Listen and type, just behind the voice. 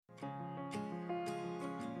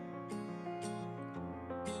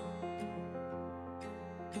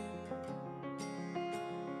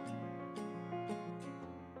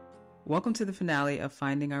Welcome to the finale of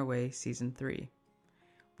Finding Our Way Season 3.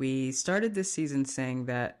 We started this season saying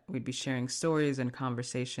that we'd be sharing stories and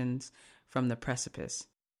conversations from the precipice.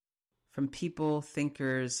 From people,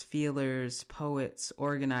 thinkers, feelers, poets,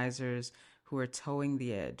 organizers who are towing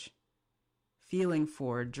the edge. Feeling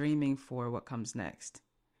for, dreaming for what comes next.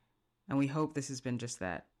 And we hope this has been just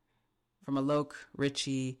that. From Alok,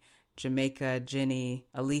 Richie, Jamaica, Jenny,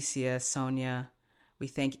 Alicia, Sonia, we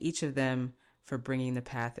thank each of them for bringing the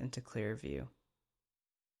path into clear view.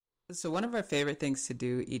 So one of our favorite things to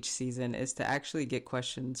do each season is to actually get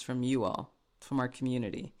questions from you all, from our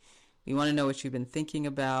community. We want to know what you've been thinking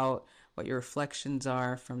about, what your reflections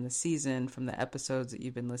are from the season, from the episodes that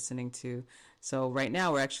you've been listening to. So right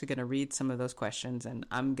now we're actually going to read some of those questions, and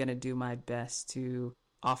I'm going to do my best to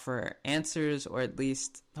offer answers, or at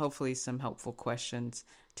least hopefully some helpful questions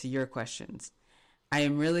to your questions. I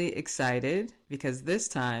am really excited because this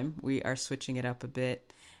time we are switching it up a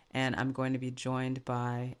bit, and I'm going to be joined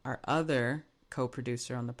by our other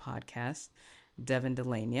co-producer on the podcast, Devin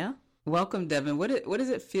Delania. Welcome, Devin. What does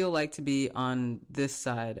it feel like to be on this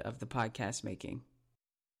side of the podcast making?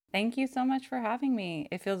 Thank you so much for having me.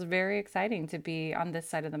 It feels very exciting to be on this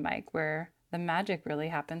side of the mic where the magic really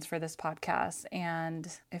happens for this podcast, and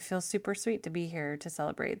it feels super sweet to be here to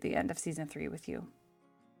celebrate the end of season 3 with you.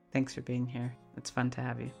 Thanks for being here. It's fun to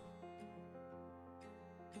have you.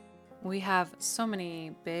 We have so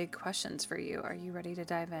many big questions for you. Are you ready to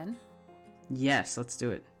dive in? Yes, let's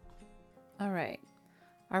do it. All right.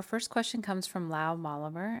 Our first question comes from Lau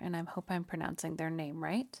Molimer, and I hope I'm pronouncing their name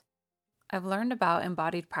right. I've learned about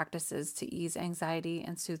embodied practices to ease anxiety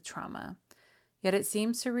and soothe trauma. Yet it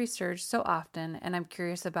seems to resurge so often, and I'm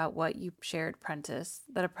curious about what you shared, Prentice,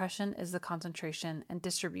 that oppression is the concentration and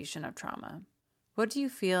distribution of trauma. What do you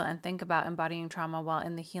feel and think about embodying trauma while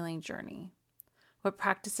in the healing journey? What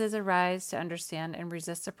practices arise to understand and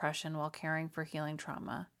resist oppression while caring for healing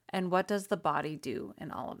trauma? And what does the body do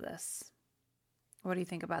in all of this? What do you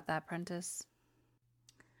think about that, Prentice?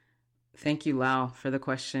 Thank you, Lau, for the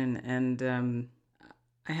question. And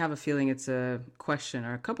I have a feeling it's a question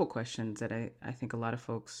or a couple questions that I think a lot of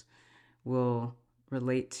folks will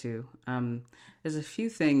relate to. There's a few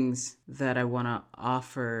things that I want to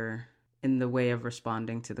offer in the way of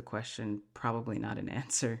responding to the question, probably not an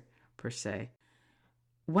answer per se.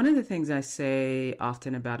 One of the things I say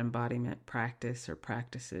often about embodiment practice or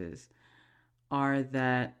practices are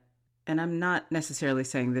that, and I'm not necessarily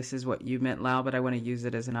saying this is what you meant, Lau, but I want to use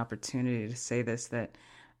it as an opportunity to say this, that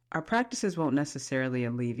our practices won't necessarily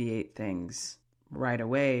alleviate things right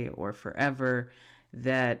away or forever.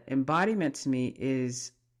 That embodiment to me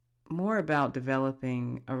is more about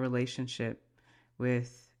developing a relationship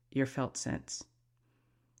with your felt sense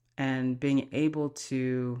and being able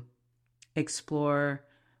to explore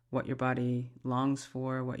what your body longs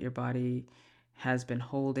for, what your body has been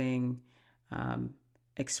holding,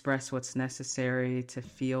 express what's necessary to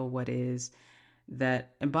feel what is.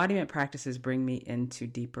 That embodiment practices bring me into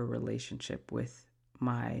deeper relationship with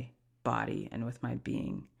my body and with my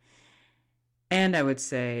being. And I would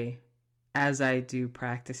say, as I do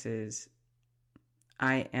practices,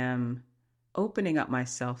 I am opening up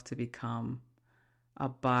myself to become a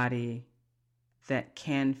body that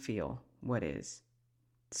can feel what is.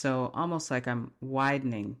 So almost like I'm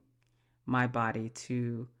widening my body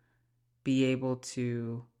to be able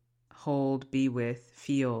to hold, be with,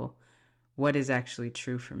 feel what is actually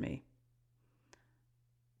true for me.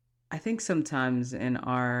 I think sometimes in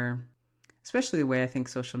especially the way I think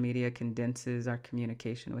social media condenses our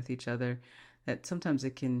communication with each other, that sometimes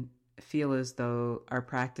it can feel as though our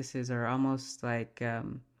practices are almost like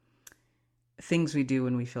things we do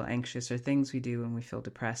when we feel anxious or things we do when we feel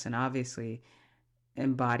depressed. And obviously,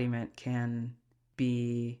 embodiment can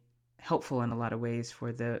be helpful in a lot of ways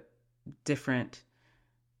for the different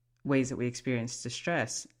ways that we experience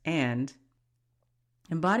distress. And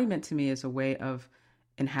embodiment to me is a way of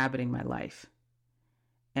inhabiting my life.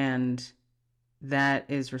 And that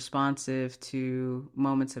is responsive to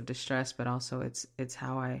moments of distress, but also it's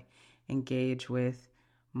how I engage with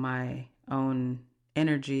my own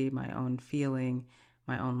energy, my own feeling,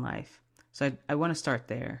 my own life. So I want to start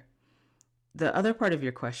there. The other part of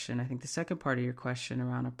your question, I think the second part of your question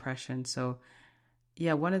around oppression. So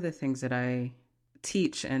yeah, one of the things that I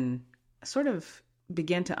teach and sort of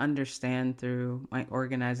began to understand through my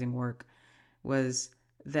organizing work was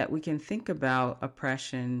that we can think about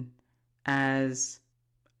oppression as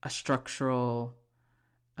a structural,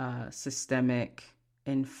 systemic,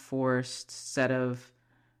 enforced set of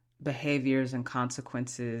behaviors and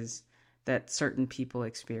consequences that certain people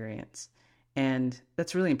experience. And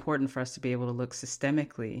that's really important for us to be able to look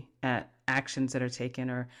systemically at actions that are taken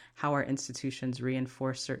or how our institutions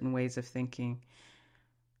reinforce certain ways of thinking.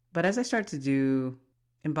 But as I started to do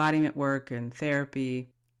embodiment work and therapy,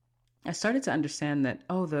 I started to understand that,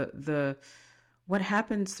 the what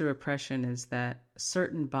happens through oppression is that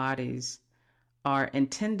certain bodies are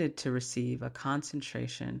intended to receive a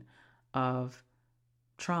concentration of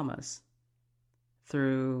traumas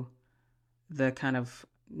through the kind of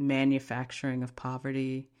manufacturing of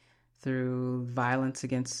poverty, through violence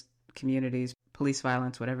against communities, police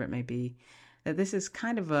violence, whatever it may be, that this is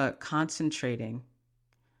kind of a concentrating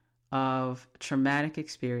of traumatic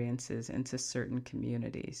experiences into certain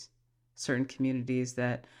communities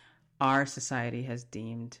that our society has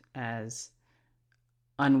deemed as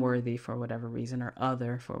unworthy for whatever reason or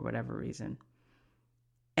other for whatever reason.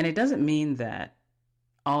 And it doesn't mean that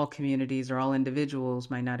all communities or all individuals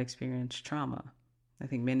might not experience trauma. I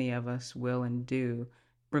think many of us will and do,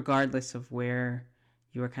 regardless of where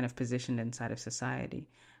you are kind of positioned inside of society.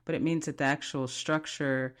 But it means that the actual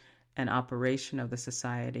structure and operation of the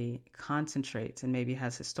society concentrates and maybe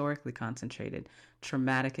has historically concentrated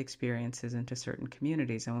traumatic experiences into certain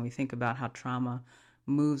communities. And when we think about how trauma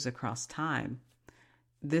moves across time,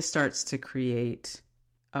 this starts to create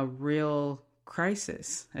a real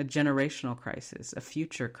crisis, a generational crisis, a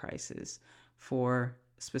future crisis for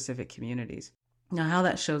specific communities. Now, how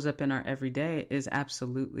that shows up in our everyday is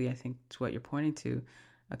absolutely, I think, to what you're pointing to,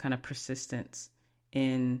 a kind of persistence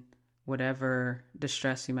in whatever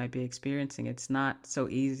distress you might be experiencing. It's not so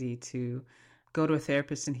easy to go to a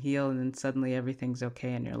therapist and heal and then suddenly everything's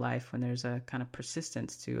okay in your life when there's a kind of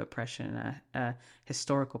persistence to oppression, a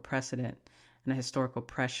historical precedent and a historical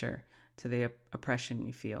pressure to the oppression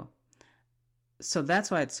you feel. So that's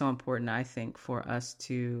why it's so important, I think, for us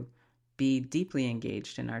to be deeply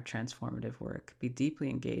engaged in our transformative work, be deeply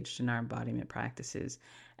engaged in our embodiment practices,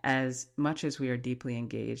 as much as we are deeply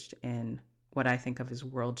engaged in what I think of as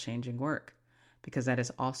world-changing work, because that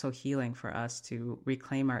is also healing for us to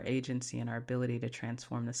reclaim our agency and our ability to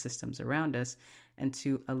transform the systems around us and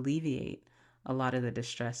to alleviate a lot of the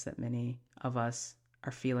distress that many of us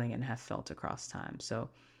are feeling and have felt across time. So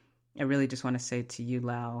I really just want to say to you,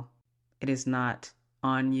 Lau, it is not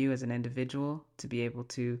on you as an individual to be able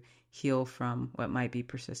to heal from what might be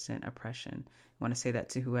persistent oppression. I want to say that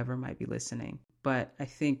to whoever might be listening. But I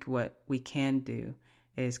think what we can do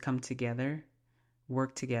is come together,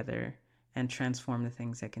 work together, and transform the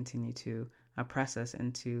things that continue to oppress us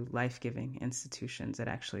into life-giving institutions that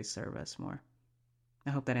actually serve us more.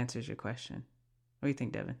 I hope that answers your question. What do you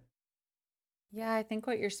think, Devin? Yeah, I think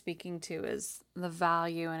what you're speaking to is the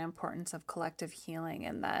value and importance of collective healing,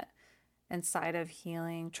 and that inside of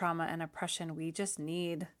healing, trauma, and oppression, we just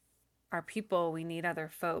need our people, we need other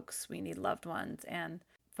folks, we need loved ones, and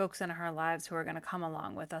folks in our lives who are going to come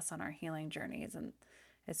along with us on our healing journeys. And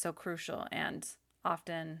it's so crucial. And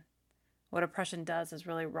often, what oppression does is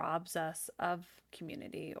really robs us of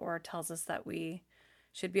community or tells us that we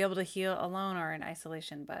should be able to heal alone or in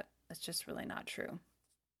isolation, but it's just really not true.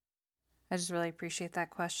 I just really appreciate that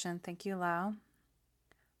question. Thank you, Lau.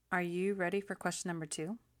 Are you ready for question number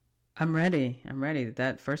 2? I'm ready.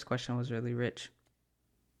 That first question was really rich.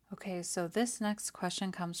 Okay, so this next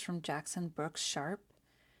question comes from Jackson Brooks Sharp.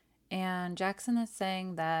 And Jackson is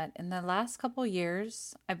saying that in the last couple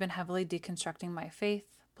years, I've been heavily deconstructing my faith,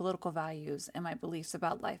 political values, and my beliefs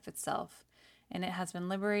about life itself, and it has been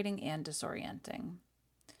liberating and disorienting.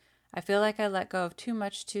 I feel like I let go of too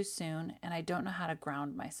much too soon, and I don't know how to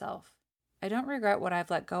ground myself. I don't regret what I've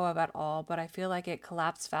let go of at all, but I feel like it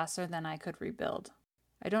collapsed faster than I could rebuild.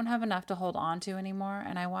 I don't have enough to hold on to anymore,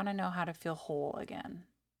 and I want to know how to feel whole again.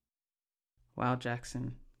 Wow,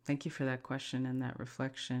 Jackson. Thank you for that question and that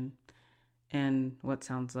reflection and what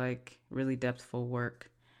sounds like really depthful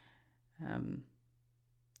work.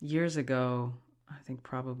 Years ago, I think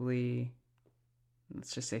probably,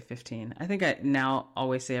 let's just say 15. I think I now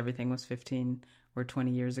always say everything was 15 or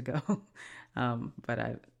 20 years ago, but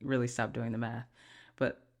I really stopped doing the math.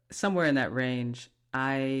 But somewhere in that range,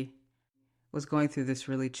 I was going through this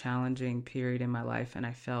really challenging period in my life, and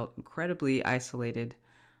I felt incredibly isolated,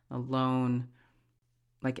 alone,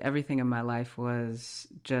 like everything in my life was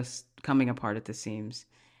just coming apart at the seams.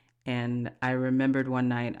 And I remembered one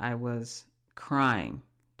night I was crying,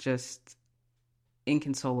 just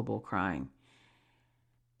inconsolable crying.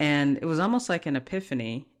 And it was almost like an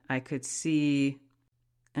epiphany. I could see,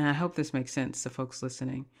 and I hope this makes sense to folks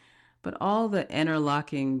listening, but all the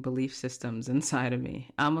interlocking belief systems inside of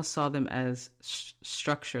me, I almost saw them as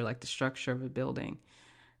structure, like the structure of a building,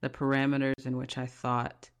 the parameters in which I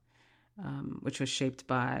thought, which was shaped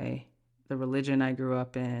by the religion I grew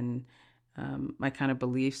up in, my kind of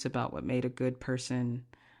beliefs about what made a good person,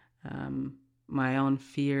 um, my own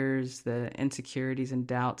fears, the insecurities and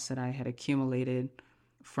doubts that I had accumulated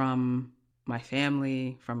from my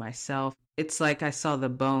family, from myself. It's like I saw the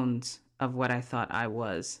bones of what I thought I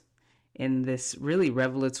was in this really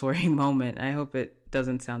revelatory moment. I hope it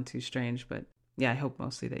doesn't sound too strange, but yeah, I hope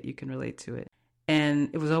mostly that you can relate to it. And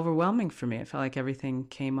it was overwhelming for me. It felt like everything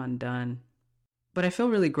came undone. But I feel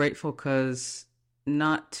really grateful because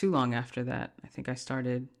not too long after that, I think I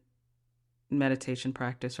started meditation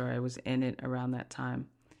practice, or I was in it around that time.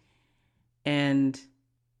 And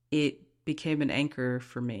it became an anchor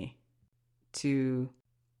for me to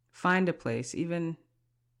find a place, even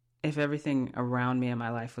if everything around me in my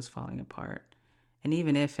life was falling apart, and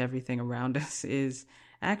even if everything around us is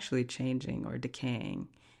actually changing or decaying,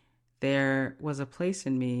 there was a place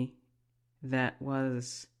in me that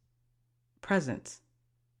was present,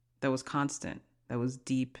 that was constant, that was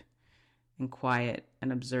deep and quiet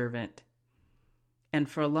and observant. And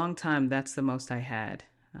for a long time, that's the most I had.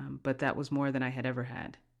 But that was more than I had ever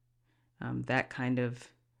had. That kind of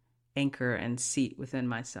anchor and seat within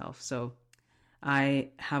myself. So I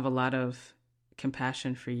have a lot of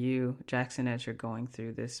compassion for you, Jackson, as you're going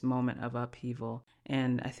through this moment of upheaval.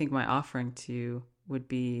 And I think my offering to you would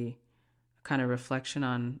be a kind of reflection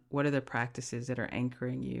on what are the practices that are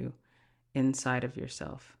anchoring you inside of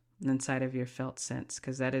yourself, inside of your felt sense,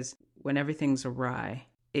 because that is when everything's awry,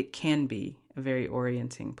 it can be a very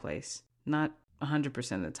orienting place. Not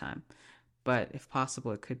 100% of the time, but if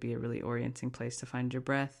possible, it could be a really orienting place to find your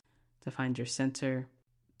breath, to find your center,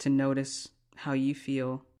 to notice how you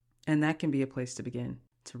feel. And that can be a place to begin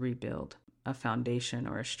to rebuild a foundation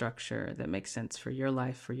or a structure that makes sense for your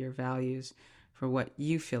life, for your values, for what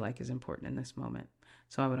you feel like is important in this moment.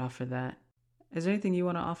 So I would offer that. Is there anything you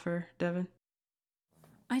want to offer, Devin?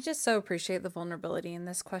 I just so appreciate the vulnerability in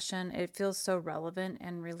this question. It feels so relevant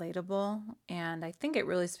and relatable. And I think it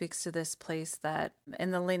really speaks to this place that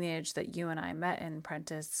in the lineage that you and I met in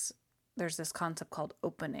Prentice, there's this concept called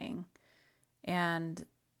opening. And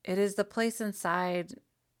it is the place inside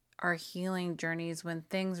our healing journeys when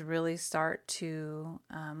things really start to,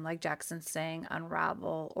 like Jackson's saying,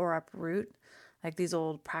 unravel or uproot, like these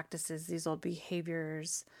old practices, these old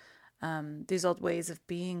behaviors, these old ways of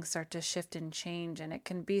being start to shift and change. And it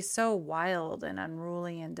can be so wild and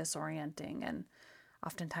unruly and disorienting and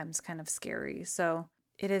oftentimes kind of scary. So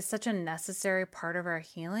it is such a necessary part of our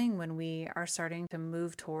healing when we are starting to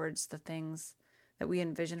move towards the things that we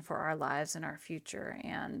envision for our lives and our future.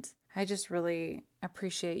 And I just really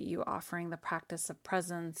appreciate you offering the practice of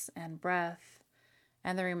presence and breath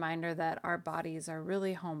and the reminder that our bodies are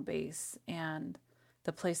really home base and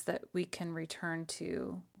the place that we can return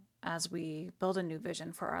to as we build a new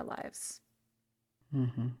vision for our lives.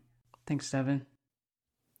 Mm-hmm. Thanks, Devin.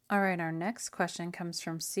 All right, our next question comes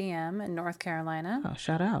from CM in North Carolina. Oh,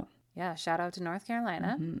 shout out. Yeah, shout out to North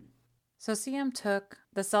Carolina. Mm-hmm. So CM took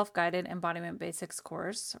the Self-Guided Embodiment Basics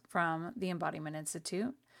course from the Embodiment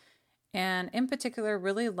Institute, and in particular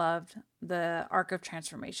really loved the Arc of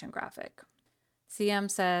Transformation graphic.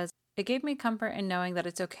 CM says, "It gave me comfort in knowing that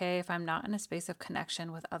it's okay if I'm not in a space of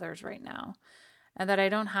connection with others right now, and that I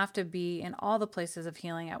don't have to be in all the places of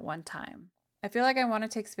healing at one time. I feel like I want to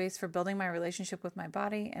take space for building my relationship with my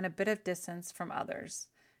body and a bit of distance from others,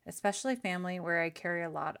 especially family where I carry a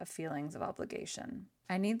lot of feelings of obligation.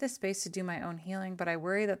 I need the space to do my own healing, but I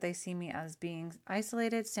worry that they see me as being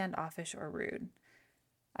isolated, standoffish, or rude.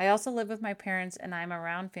 I also live with my parents and I'm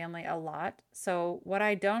around family a lot, so what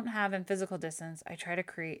I don't have in physical distance, I try to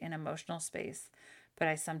create in emotional space, but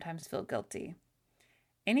I sometimes feel guilty.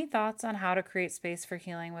 Any thoughts on how to create space for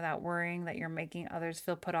healing without worrying that you're making others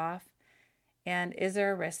feel put off? And is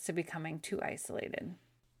there a risk to becoming too isolated?"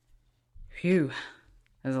 Phew,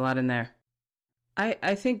 there's a lot in there.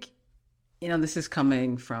 I think, this is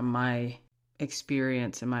coming from my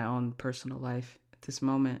experience in my own personal life at this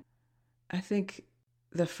moment. I think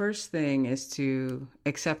the first thing is to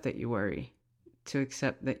accept that you worry, to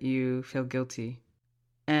accept that you feel guilty.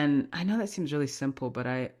 And I know that seems really simple, but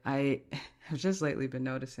I have just lately been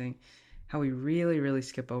noticing how we really, really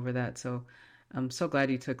skip over that. So I'm so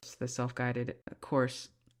glad you took the self-guided course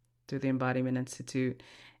through the Embodiment Institute.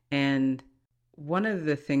 And one of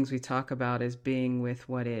the things we talk about is being with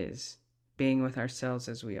what is, being with ourselves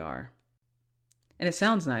as we are. And it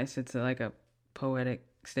sounds nice. It's like a poetic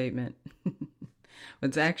statement. But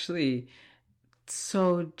it's actually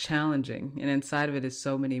so challenging. And inside of it is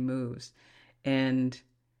so many moves. And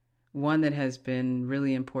one that has been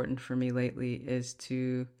really important for me lately is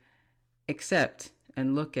to accept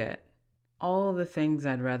and look at all the things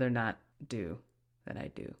I'd rather not do that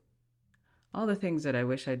I do. all the things that I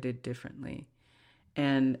wish I did differently.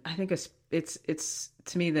 And I think it's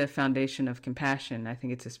to me the foundation of compassion. I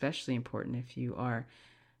think it's especially important if you are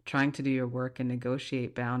trying to do your work and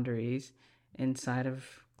negotiate boundaries inside of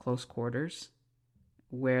close quarters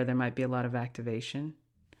where there might be a lot of activation,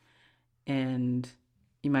 and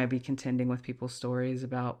you might be contending with people's stories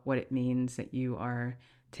about what it means that you are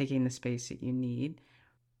taking the space that you need.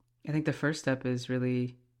 I think the first step is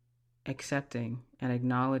really accepting and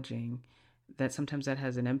acknowledging that sometimes that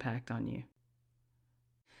has an impact on you.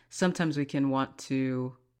 Sometimes we can want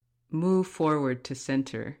to move forward to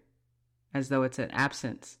center as though it's an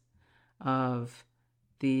absence of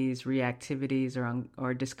these reactivities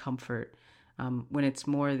or discomfort, when it's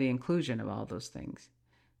more the inclusion of all those things.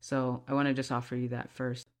 So I want to just offer you that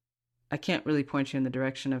first. I can't really point you in the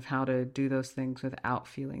direction of how to do those things without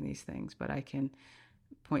feeling these things, but I can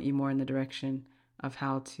point you more in the direction of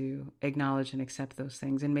how to acknowledge and accept those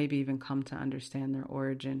things, and maybe even come to understand their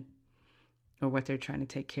origin or what they're trying to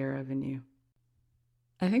take care of in you.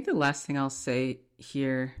 I think the last thing I'll say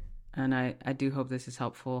here, and I do hope this is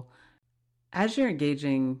helpful, as you're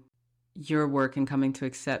engaging your work and coming to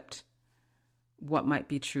accept what might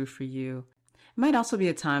be true for you, it might also be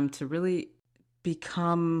a time to really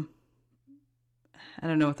become, I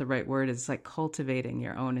don't know what the right word is, like cultivating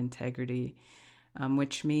your own integrity,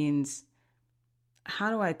 which means,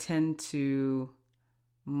 how do I tend to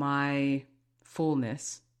my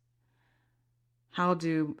fullness? How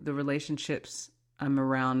do the relationships I'm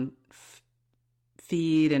around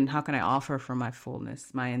feed, and how can I offer for my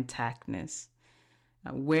fullness, my intactness?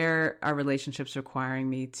 Where are relationships requiring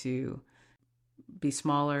me to be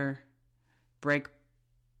smaller, break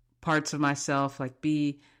parts of myself, like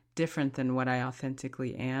be different than what I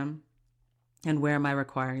authentically am? And where am I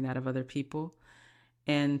requiring that of other people?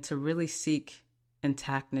 And to really seek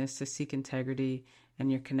intactness, to seek integrity in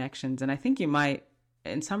your connections. And I think you might,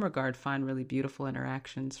 in some regard, find really beautiful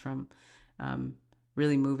interactions from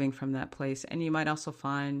really moving from that place. And you might also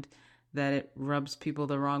find that it rubs people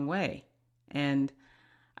the wrong way. And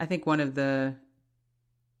I think one of the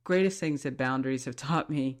greatest things that boundaries have taught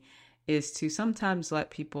me is to sometimes let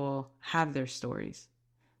people have their stories.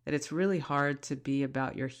 That it's really hard to be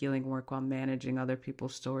about your healing work while managing other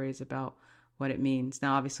people's stories about what it means.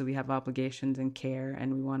 Now, obviously, we have obligations and care,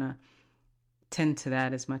 and we want to tend to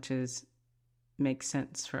that as much as makes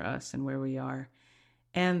sense for us and where we are.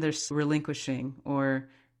 And there's relinquishing or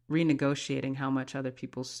renegotiating how much other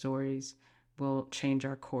people's stories will change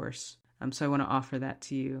our course. So I want to offer that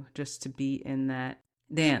to you, just to be in that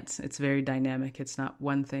dance. It's very dynamic. It's not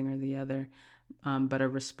one thing or the other, but a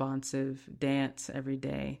responsive dance every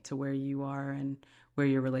day to where you are and where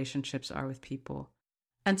your relationships are with people.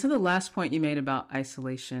 And to the last point you made about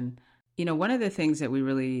isolation, one of the things that we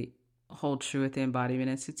really hold true at the Embodiment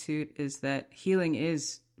Institute is that healing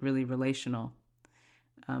is really relational,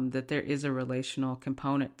 that there is a relational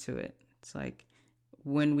component to it. It's like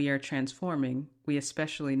when we are transforming, we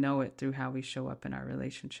especially know it through how we show up in our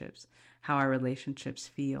relationships, how our relationships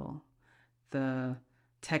feel, the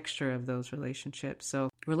texture of those relationships. So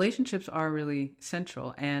relationships are really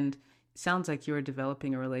central, and it sounds like you are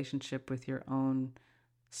developing a relationship with your own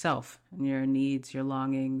self and your needs, your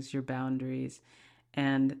longings, your boundaries,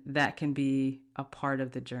 and that can be a part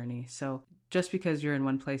of the journey. So just because you're in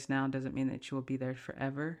one place now doesn't mean that you will be there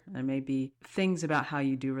forever. There may be things about how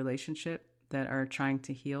you do relationship that are trying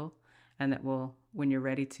to heal, and that will, when you're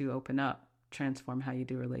ready to open up, transform how you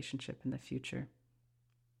do relationship in the future.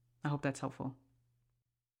 I hope that's helpful.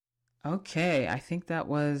 Okay, I think that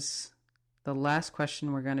was the last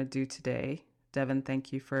question we're going to do today. Devin,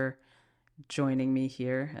 thank you for joining me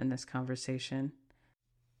here in this conversation.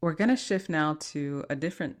 We're going to shift now to a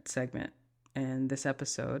different segment in this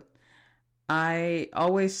episode. I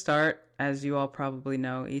always start, as you all probably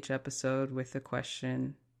know, each episode with the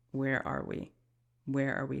question, where are we?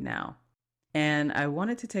 Where are we now? And I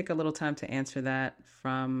wanted to take a little time to answer that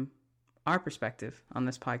from our perspective on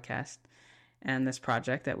this podcast and this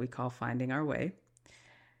project that we call Finding Our Way.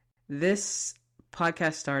 This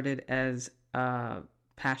podcast started as a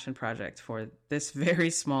passion project for this very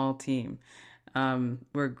small team.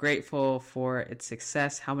 We're grateful for its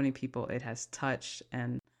success, how many people it has touched,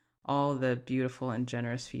 and all the beautiful and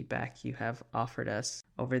generous feedback you have offered us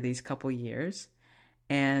over these couple years.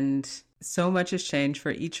 And so much has changed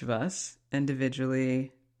for each of us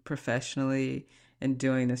individually, professionally, in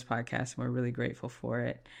doing this podcast, and we're really grateful for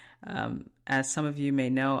it. As some of you may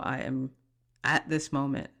know, I am at this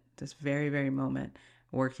moment, this very, very moment,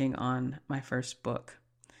 working on my first book,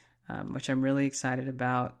 which I'm really excited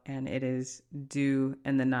about, and it is due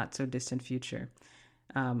in the not so distant future.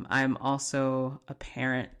 I'm also a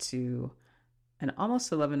parent to an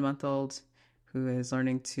almost 11-month-old who is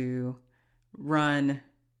learning to run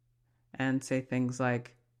and say things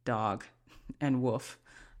like dog and woof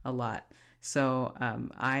a lot. So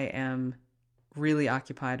I am really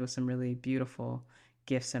occupied with some really beautiful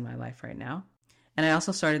gifts in my life right now. And I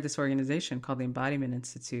also started this organization called the Embodiment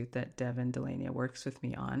Institute that Devin Delania works with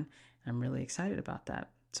me on. I'm really excited about that.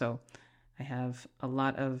 So I have a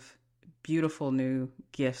lot of beautiful new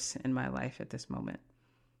gifts in my life at this moment.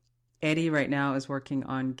 Eddie right now is working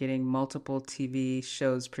on getting multiple TV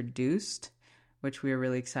shows produced, which we are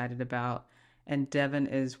really excited about. And Devin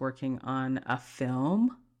is working on a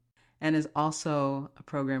film and is also a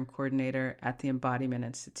program coordinator at the Embodiment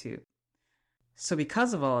Institute. So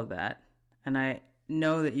because of all of that, and I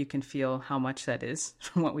know that you can feel how much that is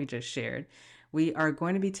from what we just shared, we are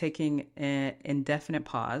going to be taking an indefinite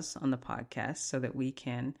pause on the podcast so that we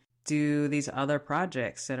can do these other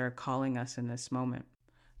projects that are calling us in this moment.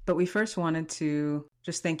 But we first wanted to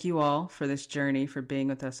just thank you all for this journey, for being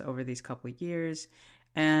with us over these couple of years.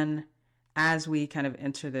 And as we kind of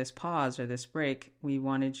enter this pause or this break, we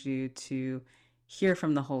wanted you to hear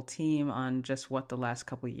from the whole team on just what the last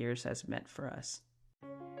couple of years has meant for us.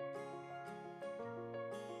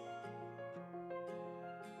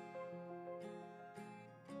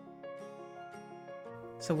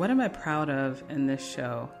 So what am I proud of in this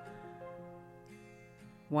show?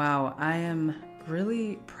 Wow, I am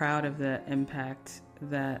really proud of the impact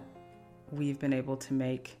that we've been able to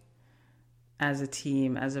make as a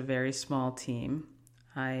team, as a very small team.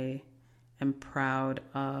 I am proud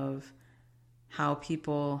of how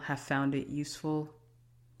people have found it useful,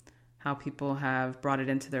 how people have brought it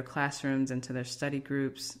into their classrooms, into their study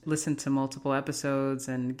groups, listened to multiple episodes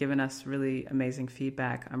and given us really amazing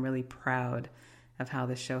feedback. I'm really proud of how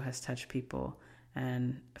this show has touched people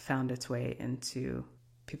and found its way into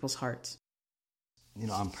people's hearts. You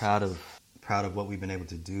know, I'm proud of what we've been able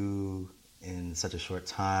to do in such a short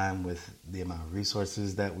time with the amount of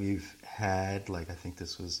resources that we've had. Like, I think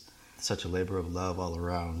this was such a labor of love all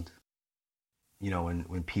around. You know,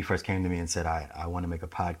 when P first came to me and said, I want to make a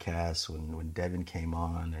podcast, when Devin came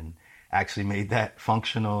on and actually made that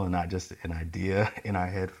functional and not just an idea in our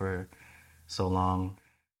head for so long.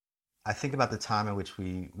 I think about the time in which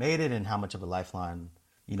we made it and how much of a lifeline,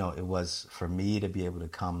 you know, it was for me to be able to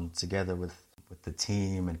come together with the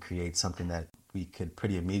team and create something that we could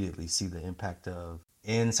pretty immediately see the impact of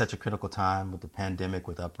in such a critical time with the pandemic,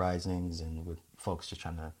 with uprisings and with folks just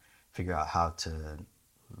trying to figure out how to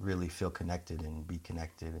really feel connected and be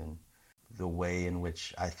connected, and the way in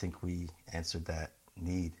which I think we answered that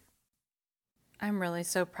need. I'm really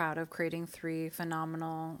so proud of creating 3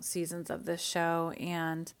 phenomenal seasons of this show.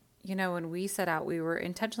 And, you know, when we set out, we were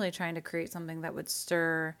intentionally trying to create something that would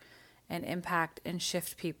stir and impact and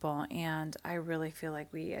shift people. And I really feel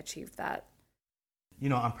like we achieved that. You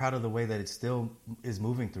know, I'm proud of the way that it still is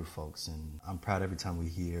moving through folks. And I'm proud every time we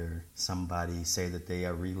hear somebody say that they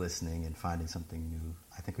are re-listening and finding something new.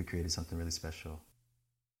 I think we created something really special.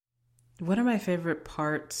 What are my favorite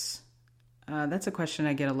parts? That's a question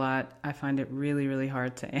I get a lot. I find it really, really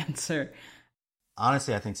hard to answer.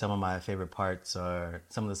 Honestly, I think some of my favorite parts are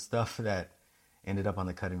some of the stuff that ended up on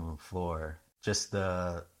the cutting room floor. Just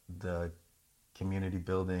the community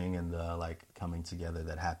building and the coming together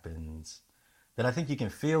that happens, that I think you can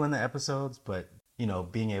feel in the episodes, but, you know,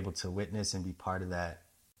 being able to witness and be part of that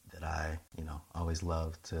I, you know, always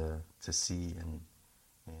love to see and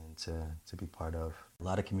to be part of. A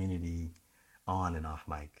lot of community on and off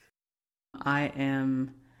mic. I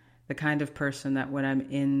am the kind of person that when I'm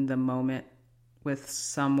in the moment with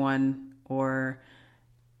someone, or,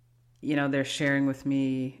 you know, they're sharing with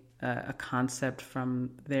me a concept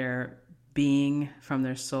from their being, from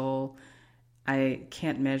their soul, I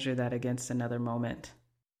can't measure that against another moment.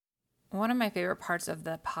 One of my favorite parts of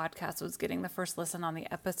the podcast was getting the first listen on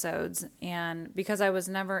the episodes. And because I was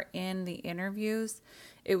never in the interviews,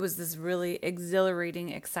 it was this really exhilarating,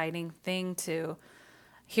 exciting thing to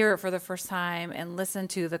hear it for the first time and listen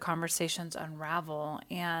to the conversations unravel,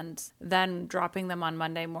 and then dropping them on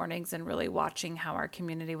Monday mornings and really watching how our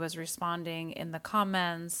community was responding in the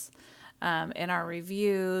comments, in our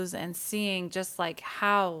reviews, and seeing just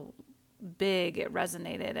how big it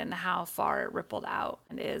resonated and how far it rippled out,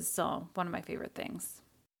 and is so one of my favorite things.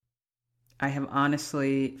 I have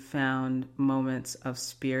honestly found moments of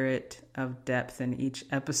spirit, of depth in each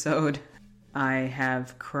episode. I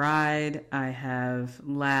have cried, I have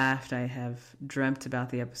laughed, I have dreamt about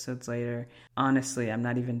the episodes later. Honestly, I'm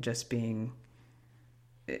not even just being,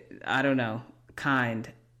 I don't know,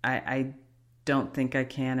 kind. I don't think I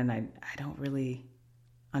can, and I don't really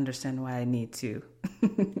understand why I need to.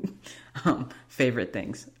 favorite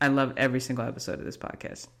things. I love every single episode of this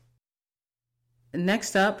podcast.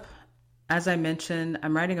 Next up, as I mentioned,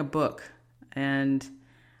 I'm writing a book, and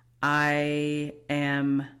I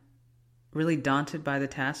am really daunted by the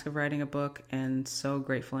task of writing a book and so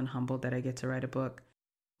grateful and humbled that I get to write a book.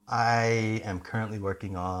 I am currently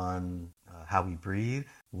working on How We Breathe,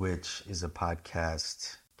 which is a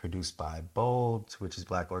podcast produced by BOLD, which is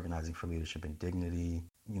Black Organizing for Leadership and Dignity.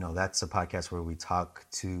 That's a podcast where we talk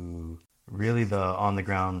to really the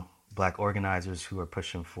on-the-ground Black organizers who are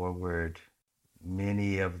pushing forward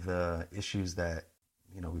many of the issues that,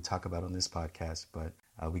 we talk about on this podcast, but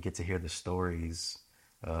we get to hear the stories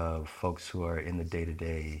of folks who are in the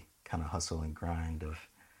day-to-day kind of hustle and grind of,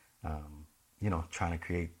 trying to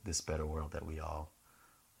create this better world that we all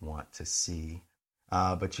want to see.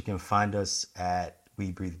 But you can find us at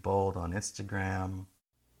We Breathe Bold on Instagram.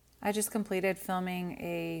 I just completed filming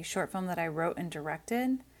a short film that I wrote and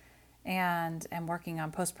directed, and am working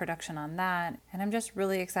on post-production on that. And I'm just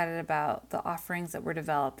really excited about the offerings that we're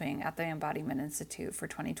developing at the Embodiment Institute for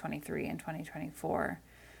 2023 and 2024,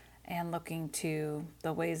 and looking to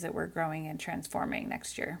the ways that we're growing and transforming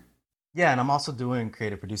next year. Yeah, and I'm also doing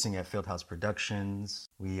creative producing at Fieldhouse Productions.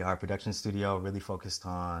 We are a production studio really focused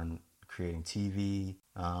on creating TV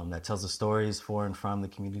that tells the stories for and from the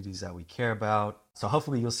communities that we care about. So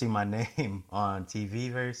hopefully you'll see my name on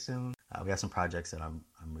TV very soon. We got some projects that I'm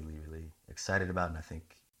really, really excited about, and I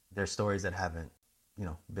think they're stories that haven't,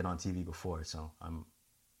 been on TV before. So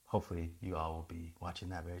hopefully you all will be watching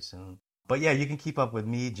that very soon. But yeah, you can keep up with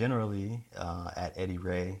me generally at Eddie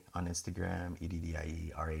Ray on Instagram,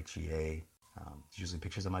 EDDIERHEA. It's usually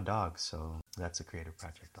pictures of my dog, so that's a creative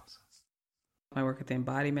project also. My work at the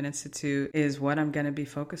Embodiment Institute is what I'm going to be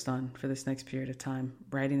focused on for this next period of time,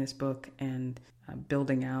 writing this book and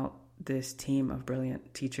building out this team of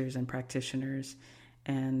brilliant teachers and practitioners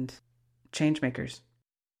and change makers.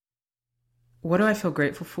 What do I feel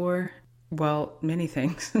grateful for? Well, many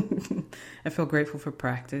things. I feel grateful for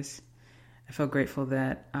practice. I feel grateful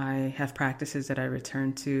that I have practices that I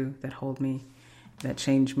return to, that hold me, that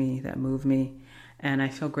change me, that move me. And I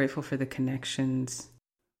feel grateful for the connections.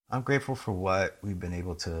 I'm grateful for what we've been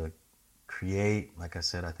able to create. Like I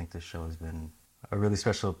said, I think this show has been a really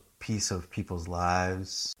special piece of people's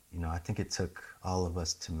lives. I think it took all of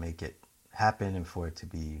us to make it happen and for it to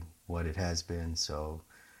be what it has been. So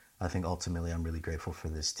I think ultimately I'm really grateful for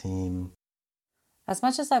this team. As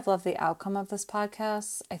much as I've loved the outcome of this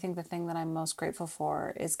podcast, I think the thing that I'm most grateful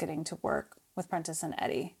for is getting to work with Prentice and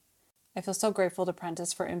Eddie. I feel so grateful to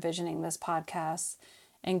Prentice for envisioning this podcast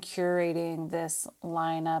and curating this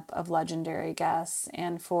lineup of legendary guests,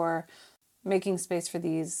 and for making space for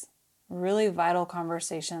these really vital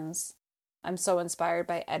conversations. I'm so inspired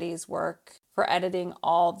by Eddie's work for editing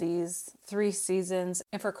all these 3 seasons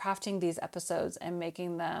and for crafting these episodes and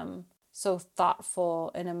making them so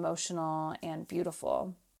thoughtful and emotional and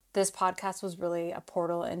beautiful. This podcast was really a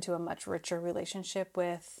portal into a much richer relationship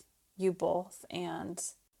with you both, and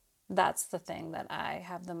that's the thing that I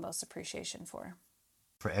have the most appreciation for.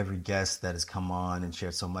 For every guest that has come on and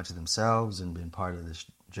shared so much of themselves and been part of this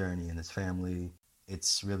journey and this family,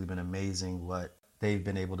 it's really been amazing what they've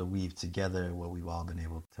been able to weave together, what we've all been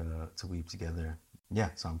able to weave together. Yeah,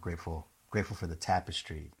 so I'm grateful for the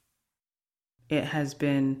tapestry. It has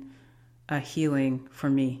been a healing for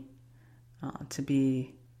me to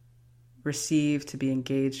be received, to be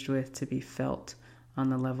engaged with, to be felt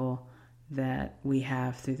on the level that we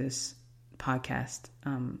have through this podcast.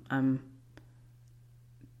 I'm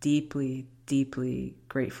deeply, deeply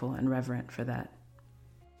grateful and reverent for that.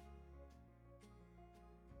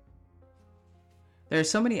 There are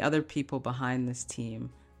so many other people behind this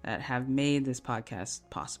team that have made this podcast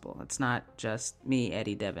possible. It's not just me,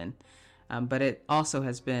 Eddie Devin, but it also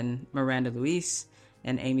has been Miranda Luis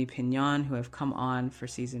and Amy Pignon, who have come on for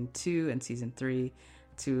season 2 and season 3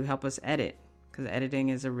 to help us edit, because editing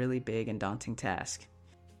is a really big and daunting task.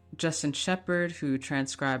 Justin Shepard, who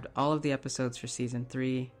transcribed all of the episodes for season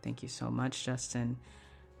 3. Thank you so much, Justin.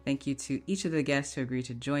 Thank you to each of the guests who agreed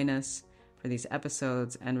to join us for these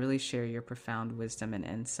episodes and really share your profound wisdom and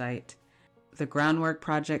insight. The Groundwork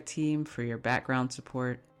Project team for your background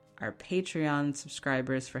support. Our Patreon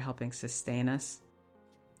subscribers for helping sustain us.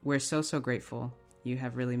 We're so, so grateful. You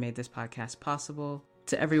have really made this podcast possible.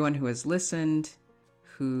 To everyone who has listened,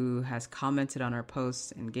 who has commented on our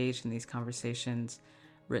posts, engaged in these conversations,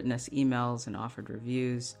 written us emails and offered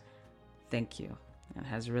reviews, thank you. It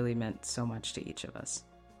has really meant so much to each of us.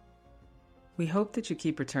 We hope that you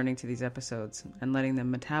keep returning to these episodes and letting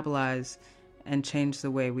them metabolize and change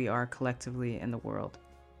the way we are collectively in the world.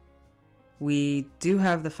 We do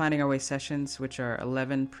have the Finding Our Way sessions, which are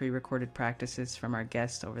 11 pre-recorded practices from our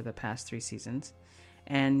guests over the past 3 seasons.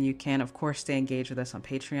 And you can, of course, stay engaged with us on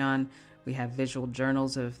Patreon. We have visual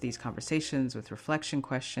journals of these conversations with reflection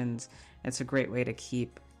questions. It's a great way to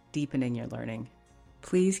keep deepening your learning.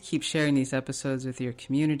 Please keep sharing these episodes with your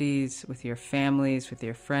communities, with your families, with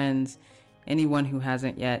your friends. Anyone who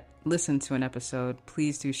hasn't yet listened to an episode,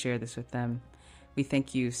 please do share this with them. We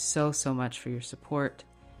thank you so much for your support,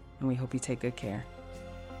 and we hope you take good care.